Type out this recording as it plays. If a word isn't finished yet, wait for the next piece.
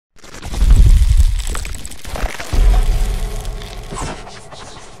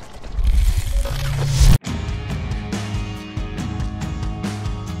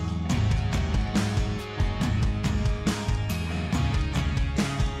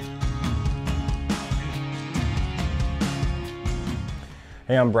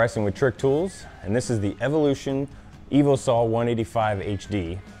Hey, I'm Bryson with Trick Tools, and this is the Evolution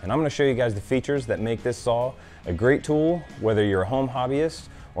EVOSAW185HD, and I'm going to show you guys the features that make this saw a great tool whether you're a home hobbyist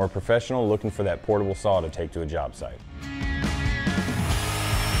or a professional looking for that portable saw to take to a job site.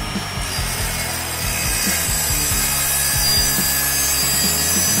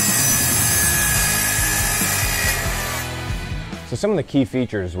 So some of the key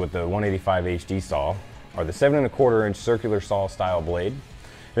features with the 185HD saw are the 7¼ inch circular saw style blade.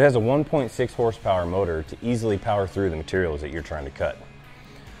 It has a 1.6 horsepower motor to easily power through the materials that you're trying to cut.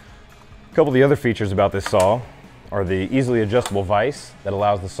 A couple of the other features about this saw are the easily adjustable vise that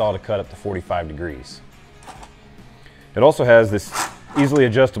allows the saw to cut up to 45 degrees. It also has this easily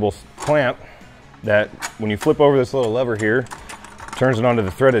adjustable clamp that when you flip over this little lever here, turns it onto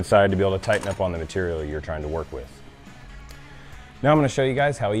the threaded side to be able to tighten up on the material you're trying to work with. Now I'm going to show you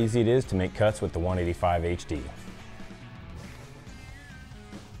guys how easy it is to make cuts with the 185HD.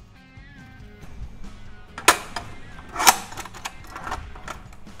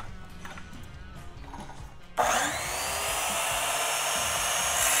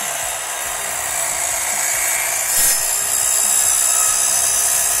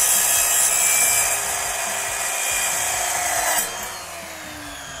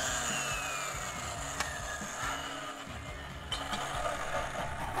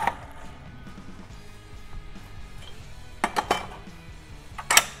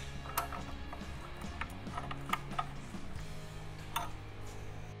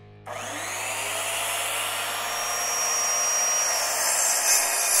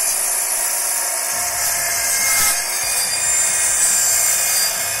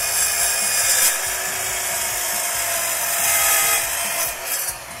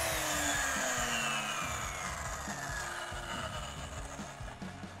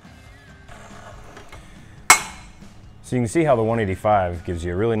 So you can see how the 185 gives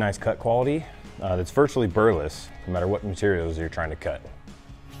you a really nice cut quality that's virtually burless no matter what materials you're trying to cut.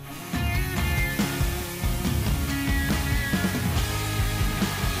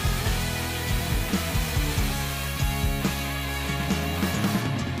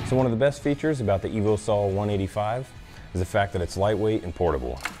 So one of the best features about the EVOSAW185 is the fact that it's lightweight and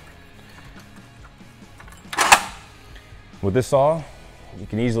portable. With this saw, you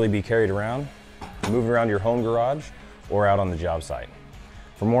can easily be carried around, move around your home garage, or out on the job site.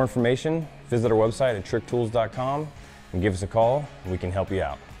 For more information, visit our website at Trick-Tools.com and give us a call and we can help you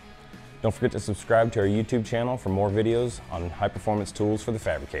out. Don't forget to subscribe to our YouTube channel for more videos on high performance tools for the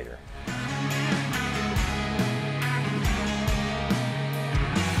fabricator.